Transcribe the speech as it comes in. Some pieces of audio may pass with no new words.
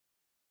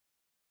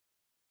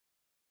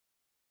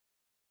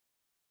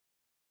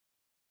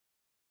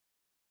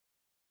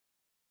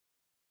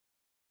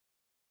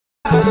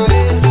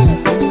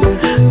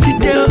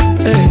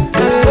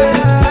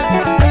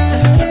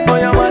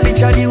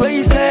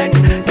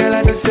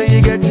say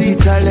you get the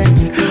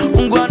talent.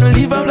 I'm gonna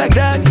leave up like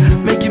that,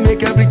 make you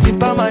make everything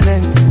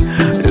permanent.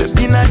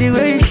 Looking at the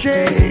way you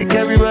shake,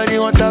 everybody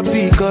want to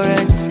be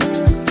correct.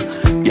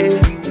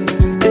 Yeah,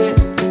 yeah.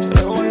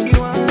 When you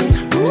whine,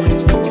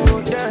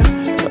 oh yeah.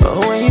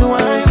 When you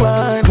whine,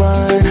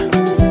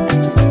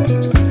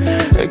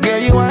 girl,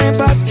 you whine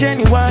past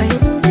Jenny wine.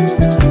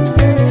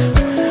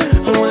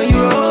 When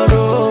you roll,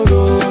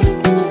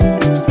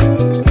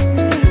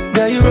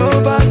 girl, you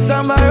roll past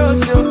Samba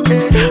Rosso.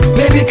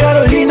 Baby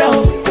Carolina,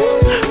 oh,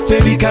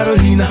 baby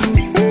Carolina.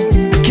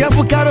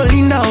 Careful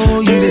Carolina,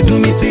 oh, you dey do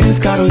me things,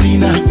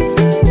 Carolina.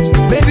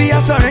 Baby, I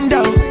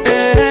surrender, oh,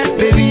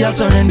 baby, I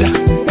surrender.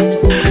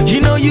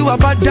 You know you are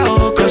bad,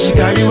 oh, cause you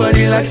carry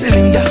body like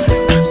cylinder.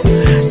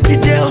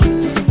 Detail,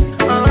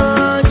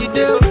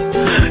 detail.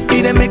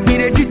 You dey make me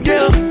the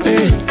detail,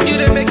 you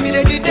dey make me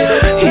the detail.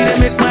 You dey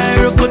make my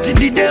hero go to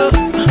detail.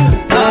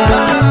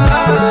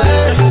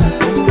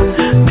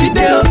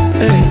 Detail,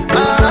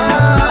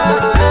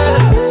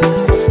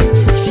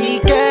 She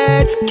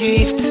get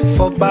gift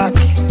for back.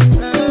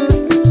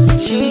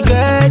 She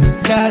get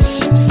cash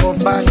for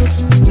bank.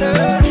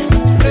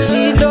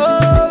 She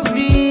know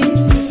me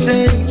to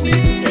send me,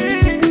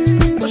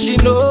 but she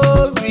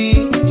know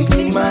me to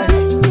be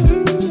mine.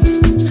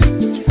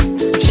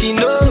 She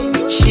know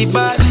she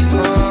bad.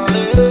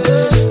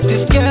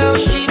 This girl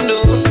she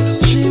know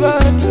she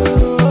bad.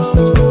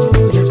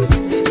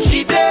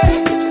 She there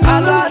a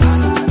lot.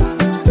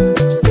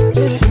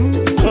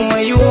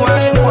 When you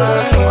whine,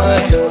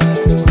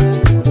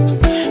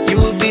 you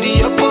will be the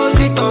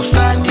opposite of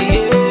Sadie.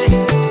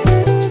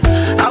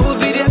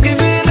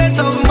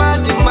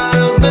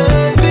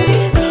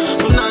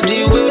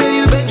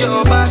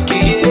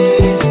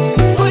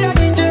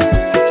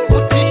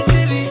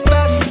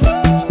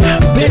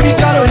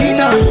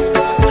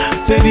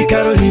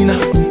 Carolina,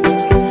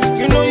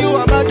 you know you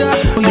are better.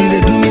 You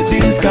dey do me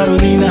things,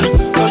 Carolina.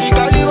 Cause you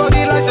carry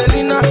body like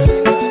Selena.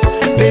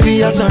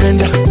 Baby, I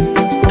surrender.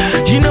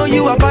 You know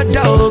you are better,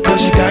 oh,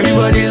 cause you carry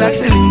body like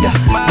Selena.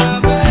 My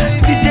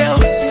baby, detail.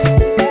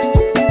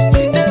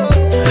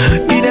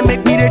 You dey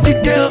make me the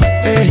detail,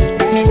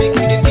 you make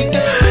me the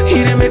detail.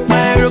 You dey make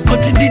my hero go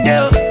to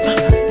detail.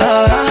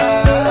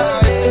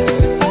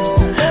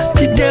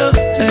 Detail,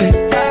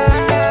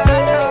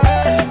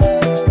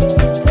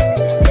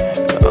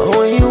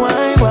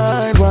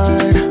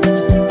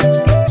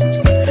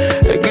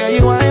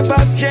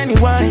 Jenny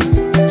wine.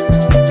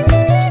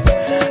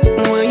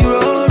 When you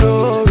roll,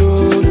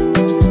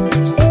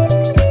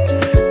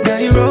 girl,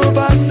 you roll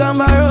past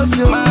Samba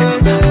Rosso.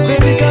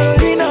 Baby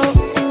Carolina,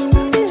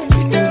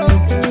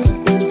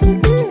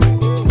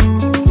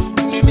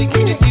 you make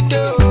me the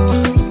detail.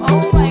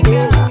 Oh my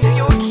God,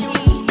 you're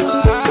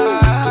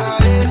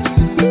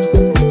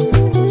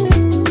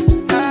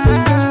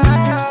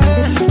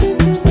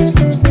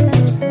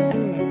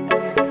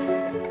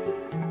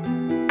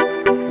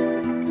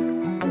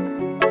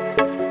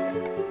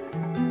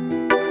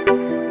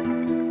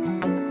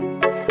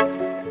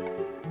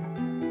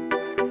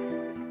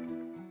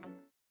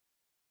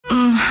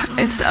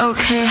It's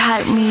okay,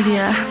 Hype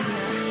Media.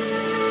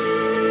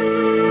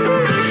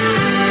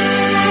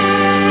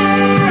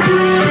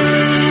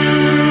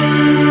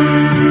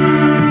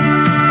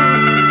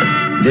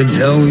 They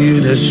tell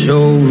you to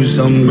show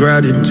some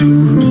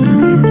gratitude.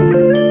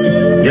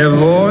 Their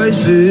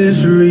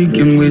voices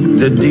reeking with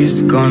the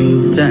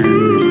discontent.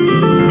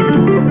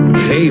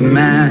 Hey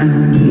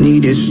man,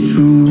 it is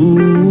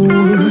true.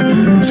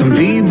 Some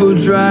people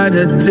try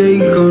to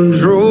take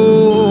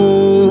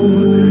control.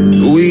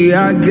 We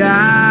are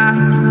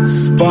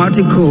gas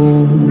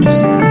particles,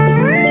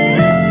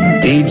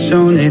 each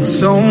on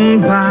its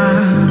own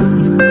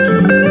path,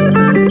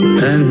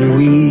 and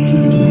we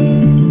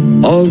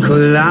all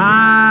collide.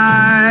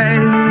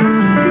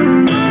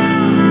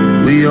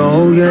 We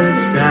all get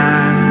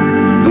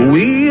sad, and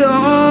we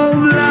all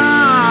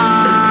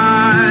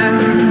blind,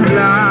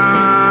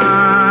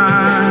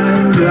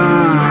 blind,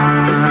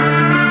 blind.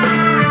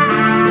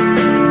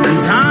 And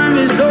time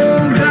is so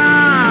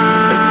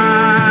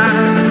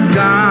kind,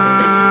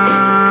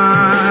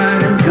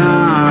 kind,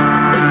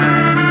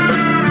 kind.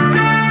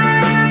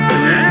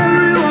 And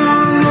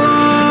everyone's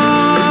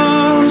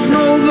lost,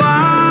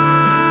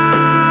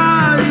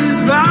 nobody's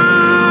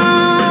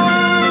found.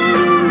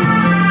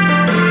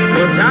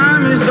 But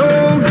time is so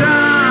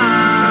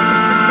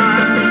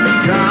kind,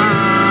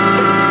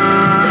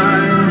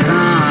 kind,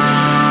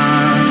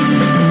 kind.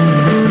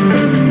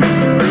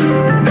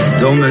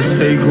 Don't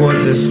mistake what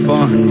is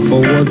fun for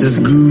what is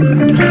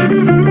good.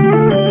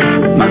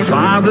 My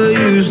father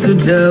used to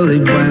tell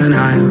it when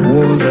I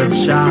was a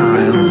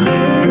child.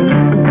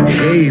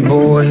 Hey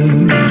boy,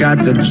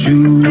 got to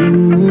choose.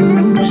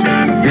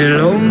 You're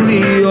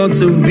lonely or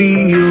to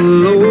be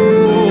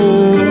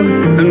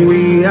alone. And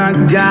we are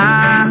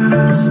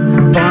gas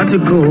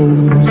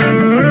particles,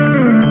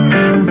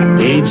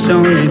 each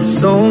on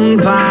its own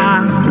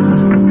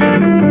path,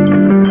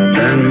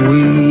 and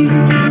we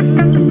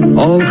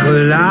all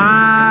collide.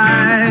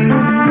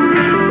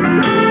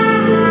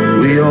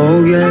 We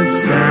all get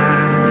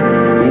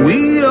sad,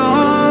 we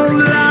all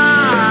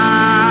lie.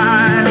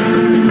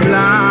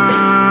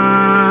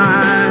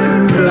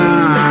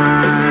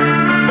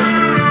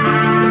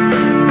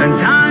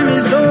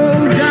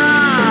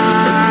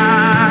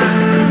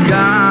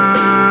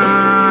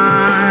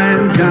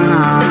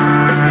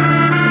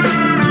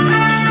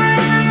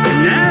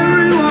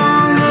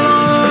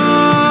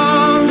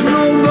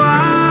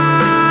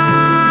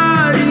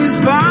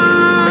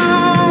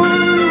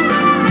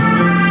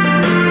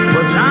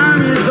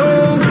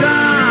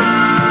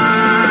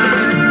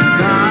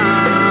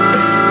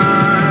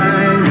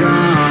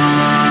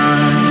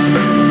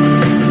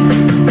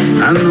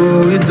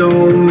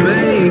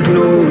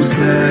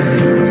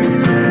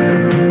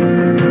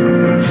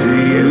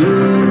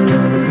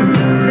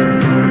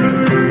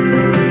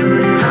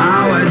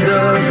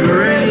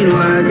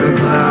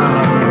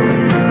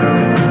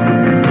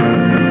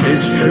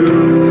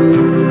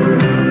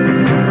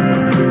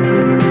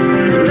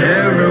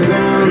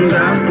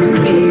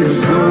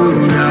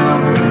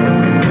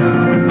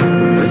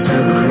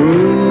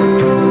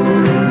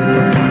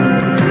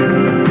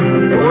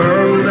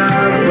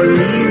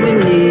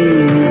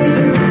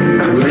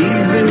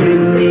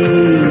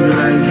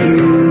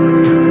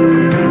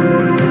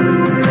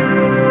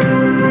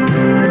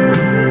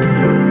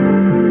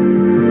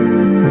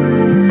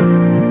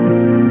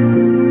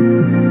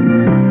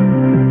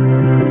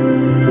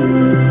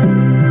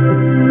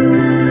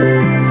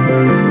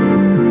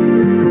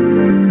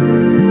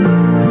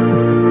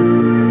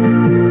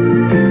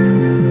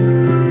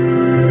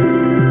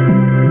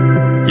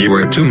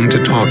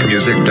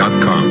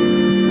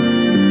 TalkMusic.com.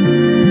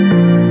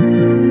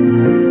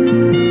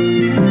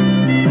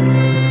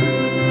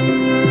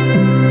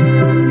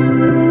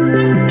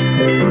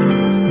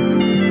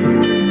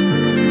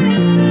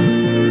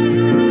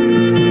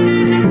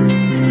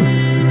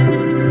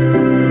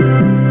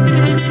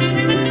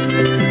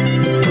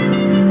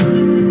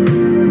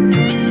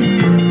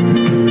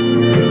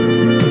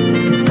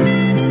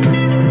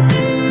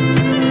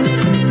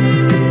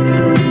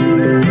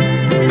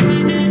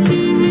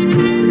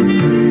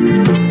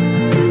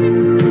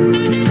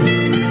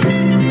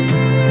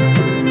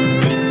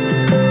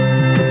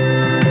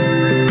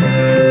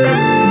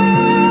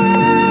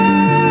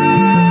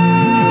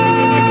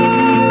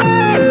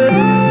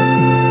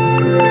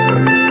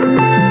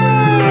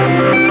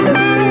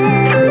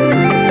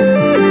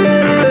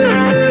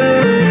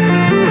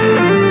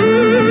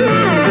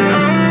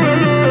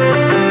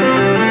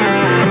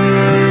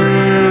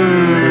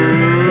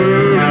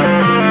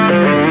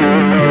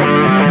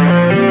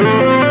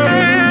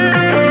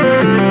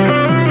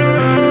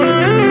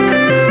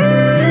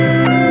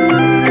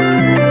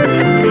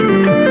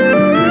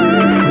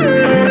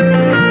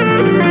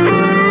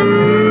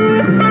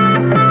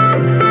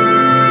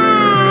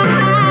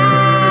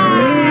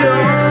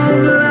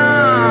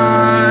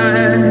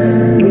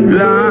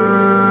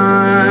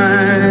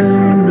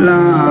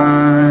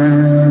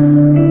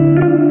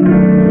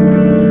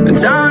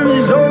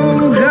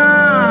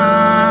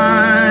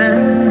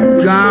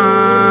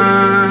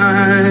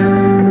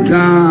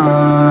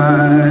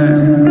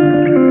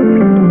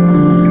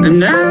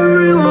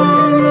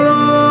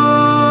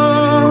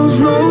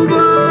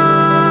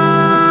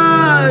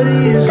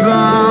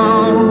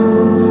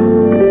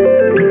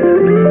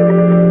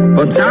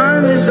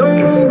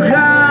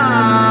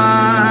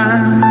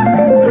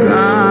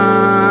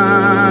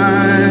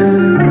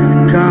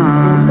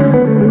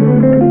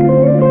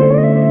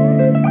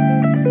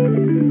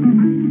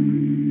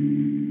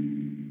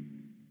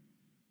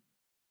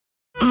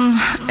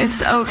 It's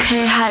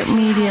okay, Hype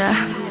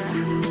Media.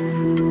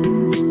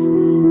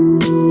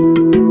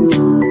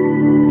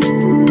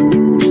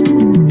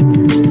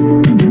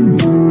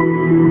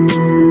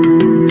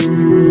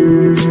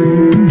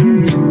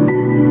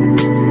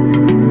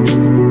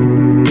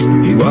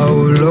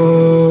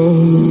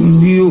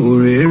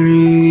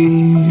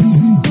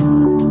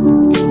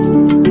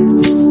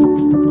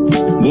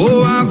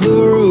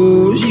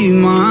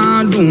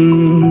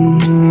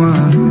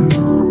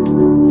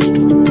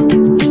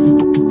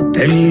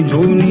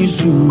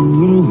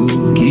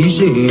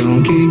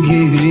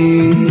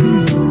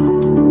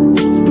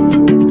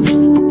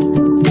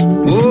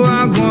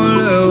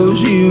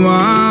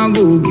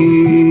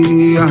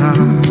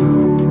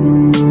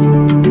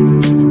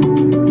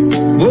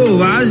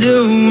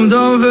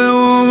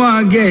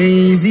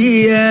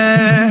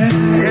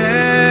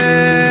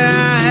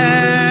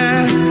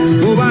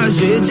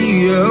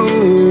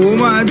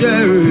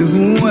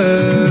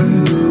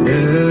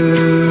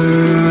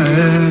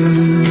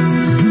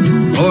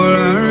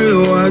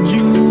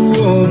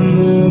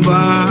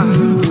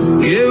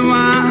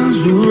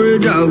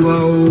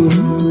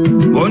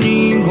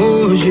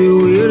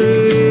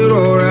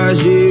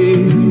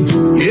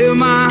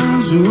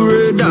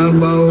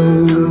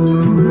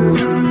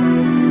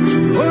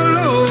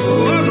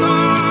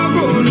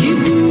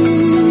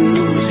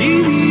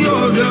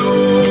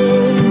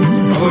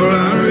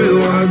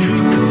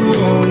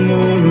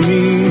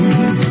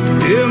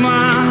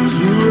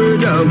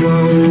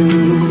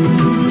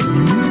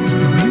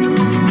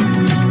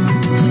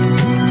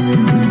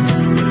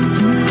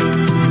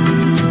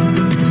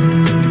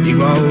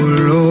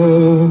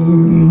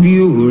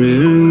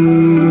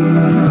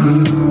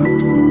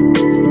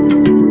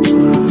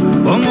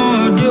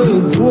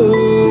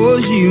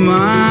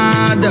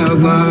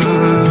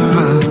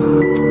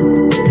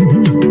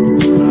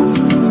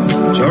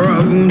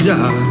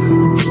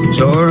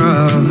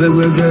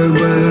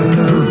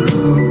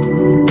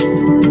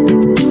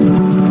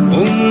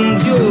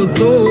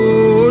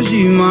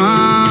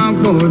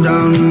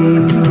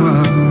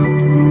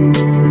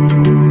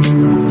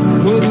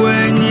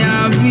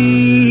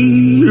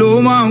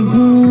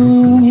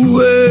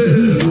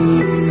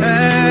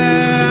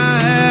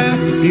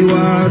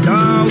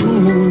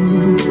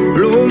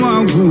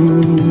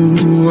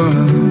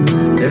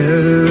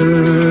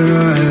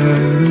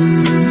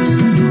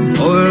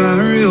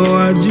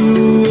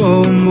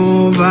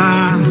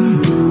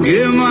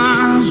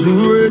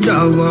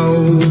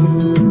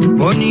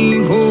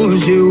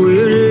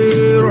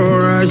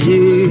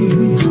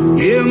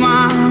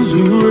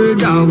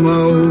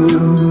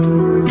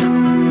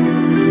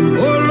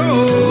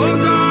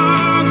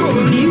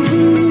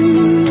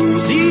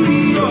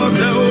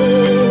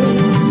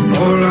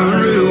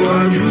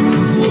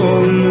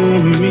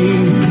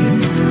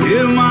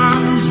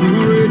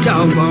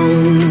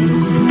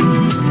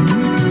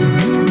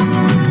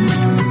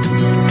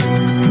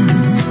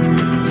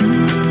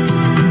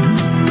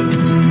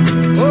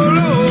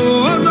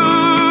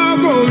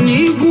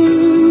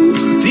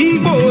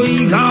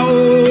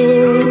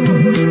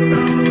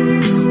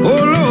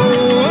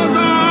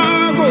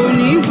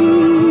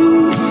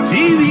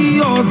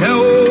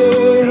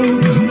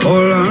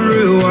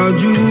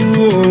 ọ̀làǹrẹ̀wájú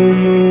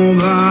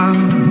ọmọọba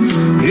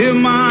ẹ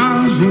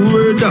máa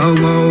súré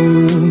dàgbà o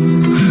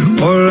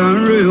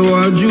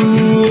ọ̀làǹrẹ̀wájú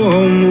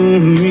ọmọ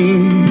mi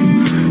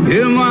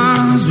ẹ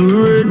máa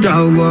súré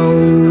dàgbà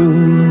o.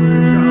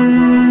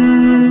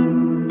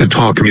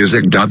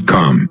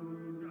 thetalkmusic.com.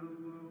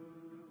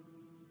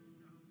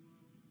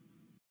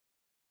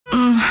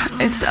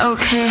 It's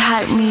okay,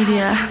 hype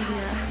media.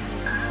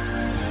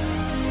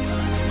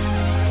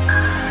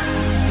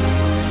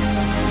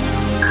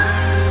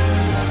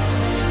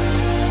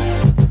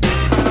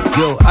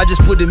 Yo, I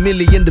just put $1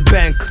 million in the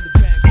bank,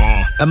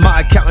 and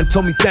my accountant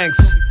told me thanks.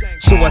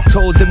 So I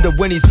told him that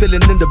when he's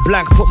filling in the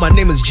blank, put my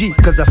name as G,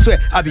 cause I swear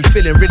I be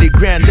feeling really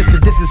grand. Listen,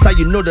 this is how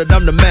you know that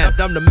I'm the man.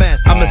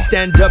 I'm a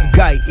stand-up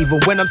guy, even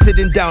when I'm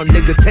sitting down,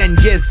 nigga. 10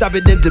 years I've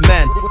been in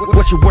demand.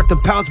 What you worth in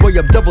pounds, boy,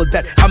 I'm double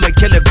that. I'm a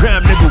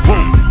kilogram, nigga,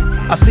 whoa.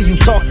 I see you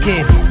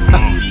talking,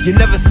 you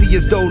never see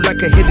us though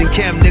like a hidden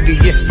cam, nigga,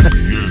 yeah.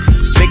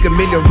 Make $1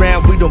 million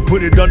rand, we don't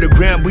put it on the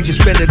gram, we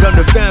just spend it on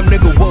the fam,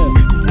 nigga, whoa.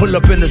 Pull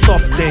up in the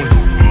soft thing,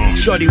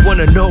 shorty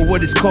wanna know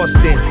what it's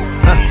costing,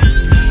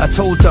 I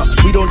told her,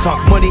 we don't talk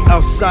money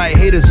outside,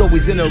 haters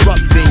always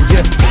interrupting,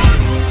 yeah.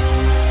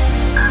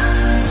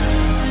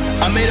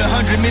 I made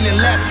 100 million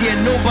last year,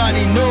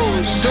 nobody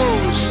knows.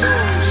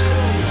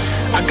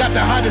 I got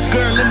the hottest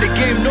girl in the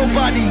game,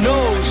 nobody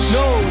knows.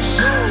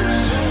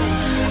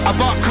 I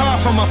bought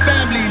cars for my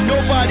family,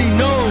 nobody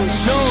knows.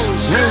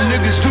 Real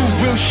niggas do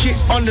real shit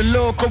on the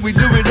low, cause we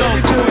do it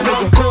on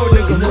code,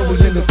 nigga. You know we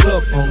in the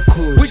club on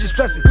code. We just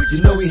flexing. You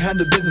know we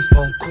handle business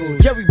on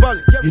code. Yeah, we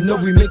ballin'. You know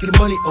we making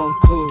money on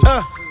code.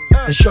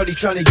 And shorty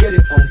tryna get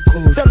it on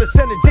code. Tell her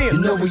send it in.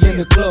 You know we in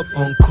the club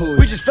on code.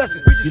 We just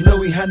flexing. You know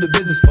we handle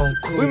business on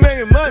code. We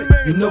making money.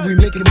 You know we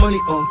making money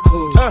on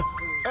code.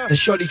 And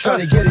shorty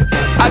tryna get it.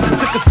 I just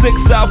took a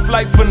 6-hour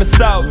flight from the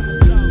south.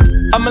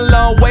 I'm a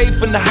long way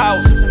from the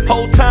house.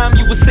 Whole time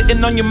you was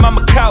sitting on your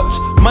mama couch.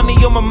 Money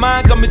on my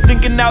mind got me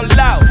thinking out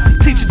loud.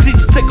 Teacher,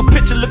 take a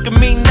picture, look at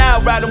me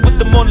now. Riding with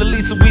the Mona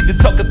Lisa, we the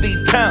talk of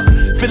the town.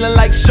 Feeling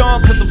like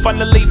Sean, cause I'm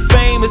finally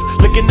famous.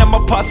 Looking at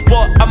my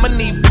passport, I'ma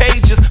need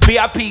pages.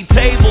 VIP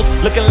tables,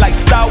 looking like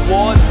Star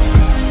Wars.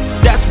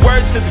 That's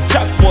word to the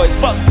chalk boys,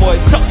 fuck boys.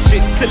 Talk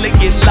shit till they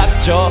get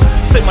lockjaw.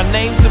 Say my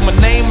name,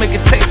 make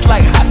it taste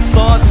like hot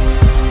sauce.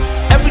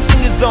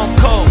 Everything is on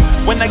code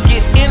when I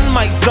get in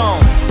my zone.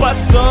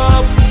 Bust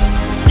up,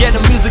 yeah, the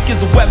music is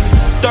a weapon.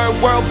 Third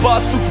world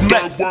boss,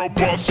 Superman.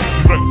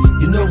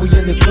 You know we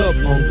in the club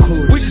on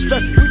code. We just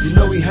flexing. You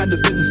know we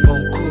handle business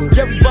on code.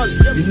 Yeah, we ballin'.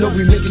 You know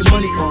we making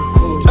money on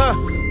code.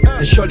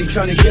 And shorty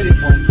tryna get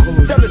it on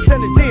code. Tell her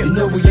send it in. You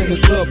know we in the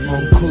club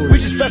on code. We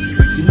just flexing.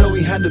 You know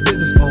we handle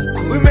business on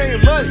code. We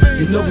making money.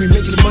 You know we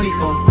making money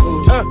on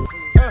code.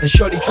 And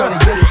shorty tryna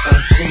get it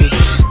on code.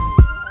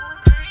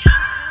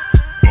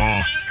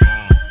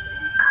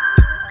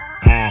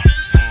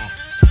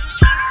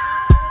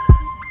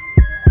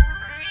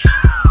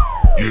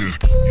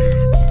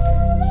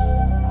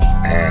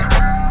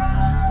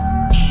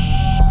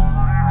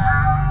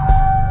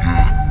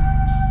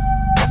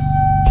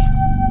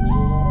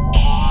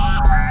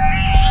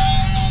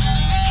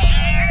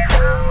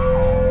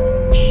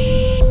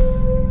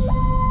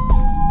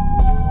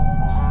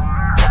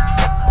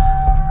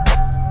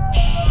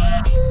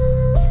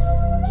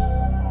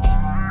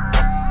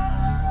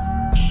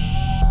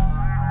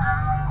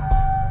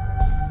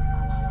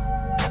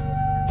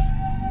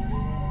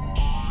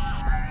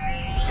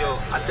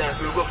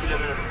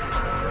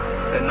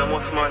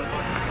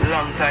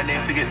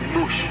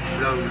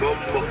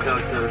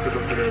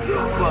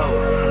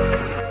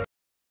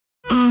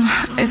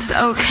 It's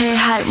okay,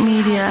 hype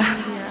media.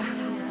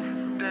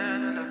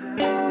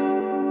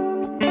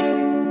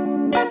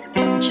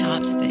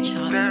 Chopstick.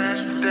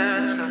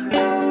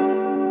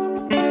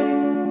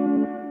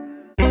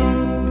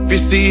 If you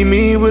see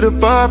me with a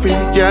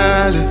foreign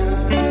gal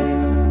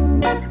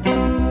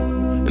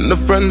in the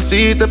front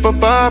seat of a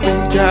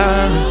foreign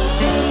car,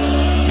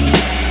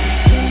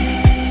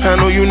 I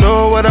know you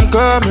know what I'm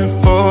coming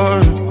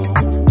for.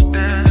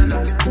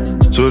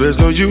 So there's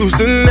no use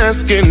in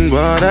asking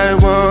what I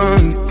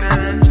want.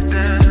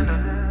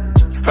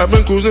 I've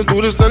been cruising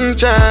through the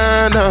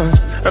sunshine now.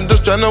 I'm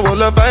just tryna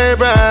hold a vibe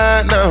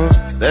right now.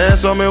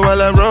 Dance on me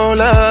while I roll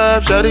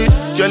up, shawty.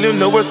 Girl, you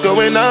know what's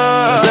going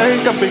on.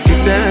 Like I'm get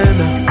down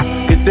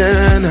now, get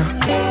down now,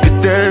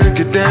 get down,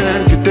 get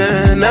down, get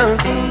down now,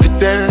 get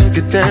down,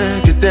 get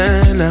down, get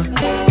down now,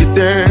 get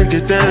down,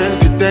 get down,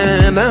 get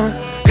down now,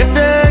 get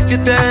down,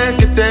 get down,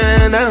 get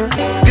down now,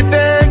 get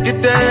down,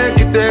 get down,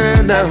 get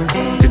down now,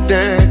 get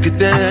down, get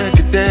down,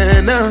 get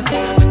down now,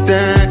 get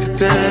down, get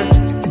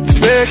down.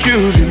 Make you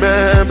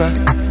remember,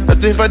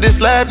 nothing for this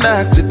life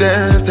not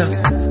accidental.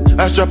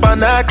 I strap a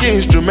knock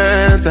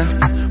instrumental.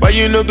 Why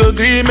you no go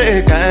green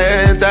make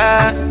I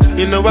enter?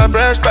 You know I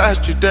fresh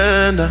past you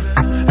then.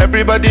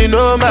 Everybody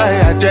know my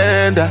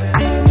agenda.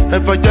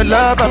 And for your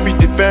love, I be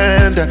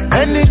defender.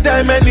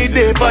 Anytime, any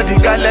day for the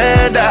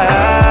calendar.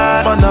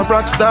 Man a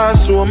rock star,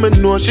 so me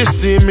know she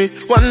see me.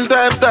 One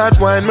time start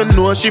wine, me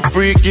know she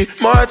freaky.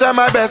 More time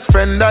my best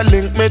friend, I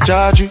link me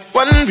charge you.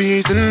 One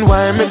reason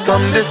why me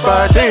come this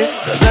party,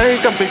 cause I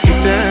can pick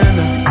it down.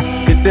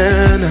 Get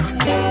down now.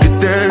 Get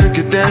down,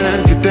 get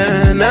down, get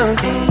down now.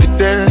 Get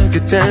down,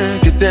 get down,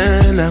 get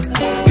down now.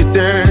 Get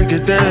down,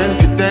 get down,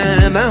 get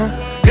down now.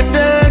 Get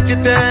down,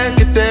 get down,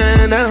 get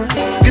down now.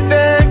 Get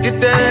down, get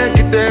down,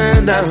 get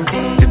down now.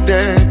 Get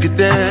down, get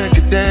down,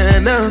 get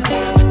down now.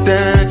 Get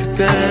down, get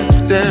down,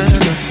 get down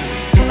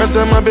now. I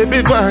said my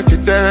baby go and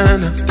get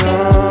down now.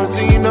 Don't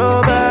see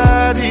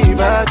nobody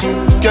but you.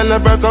 Girl I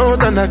broke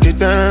out and I get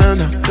down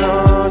now.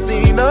 Don't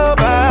see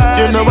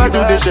nobody. You know I do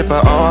this shit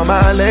for all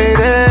my ladies.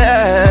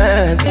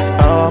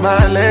 All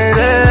my ladies.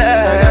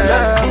 I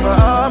got love for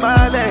all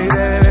my ladies.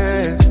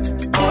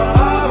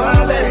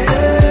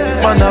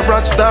 Man a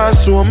rock star,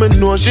 so me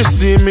know she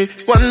see me.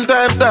 One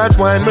time start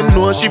wine, me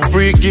know she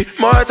freaky.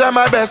 More time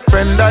my best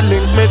friend, I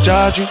link me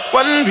charge you.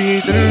 One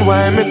reason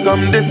why me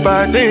come this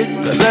party,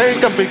 cause I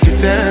can pick it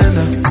down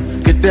now.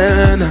 Get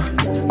down now.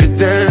 Get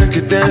down,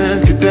 get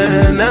down, get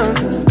down now.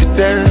 Get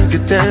down,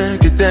 get down,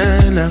 get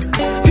down now.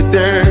 Get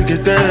down,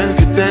 get down,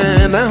 get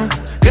down now.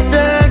 Get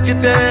down,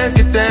 get down,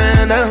 get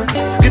down now.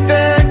 Get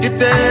down, get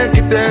down,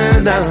 get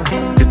down now.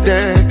 Get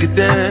down, get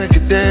down,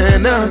 get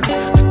down now.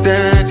 Get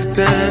down, get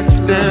down,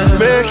 get down.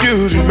 Make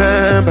you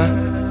remember,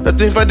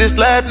 nothing for this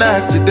life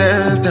not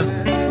accidental.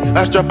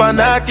 I strap a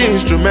knock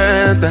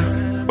instrumental.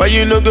 Why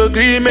you no go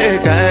green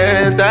make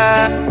I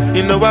enter?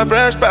 You know I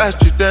fresh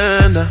past you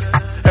then.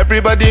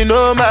 Everybody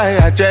know my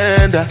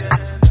agenda.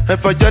 And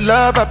for your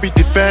love I be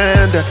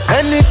defender.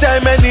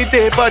 Anytime, any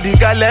day for the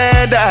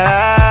calendar.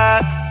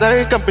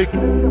 I can pick.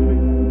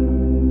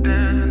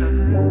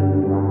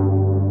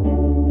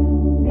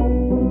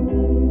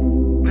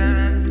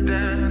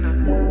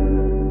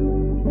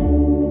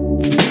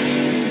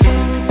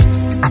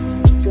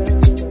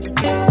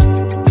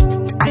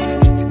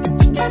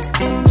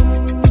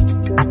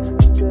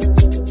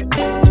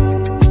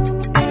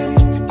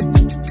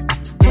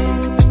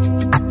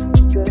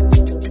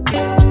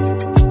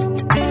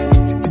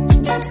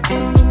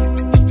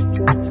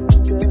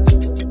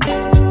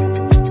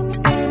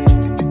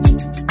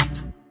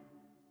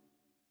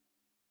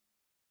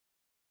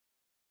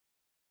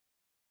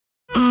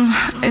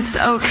 It's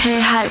okay,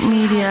 hype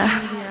media.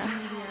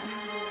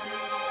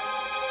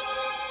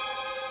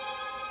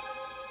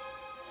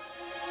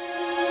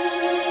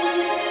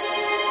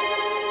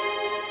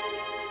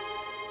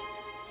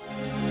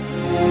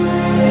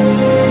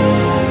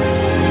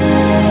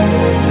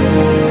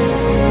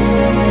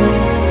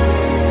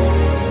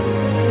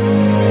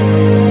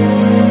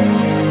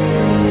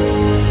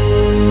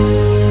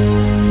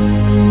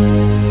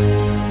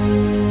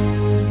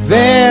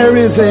 There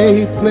is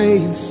a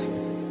place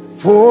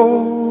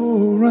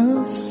for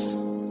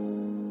us,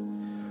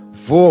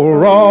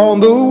 for all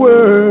the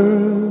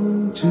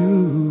world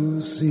to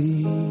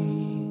see.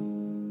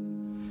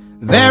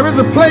 There is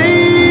a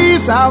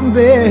place out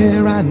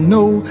there, I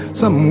know,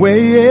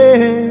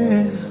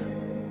 somewhere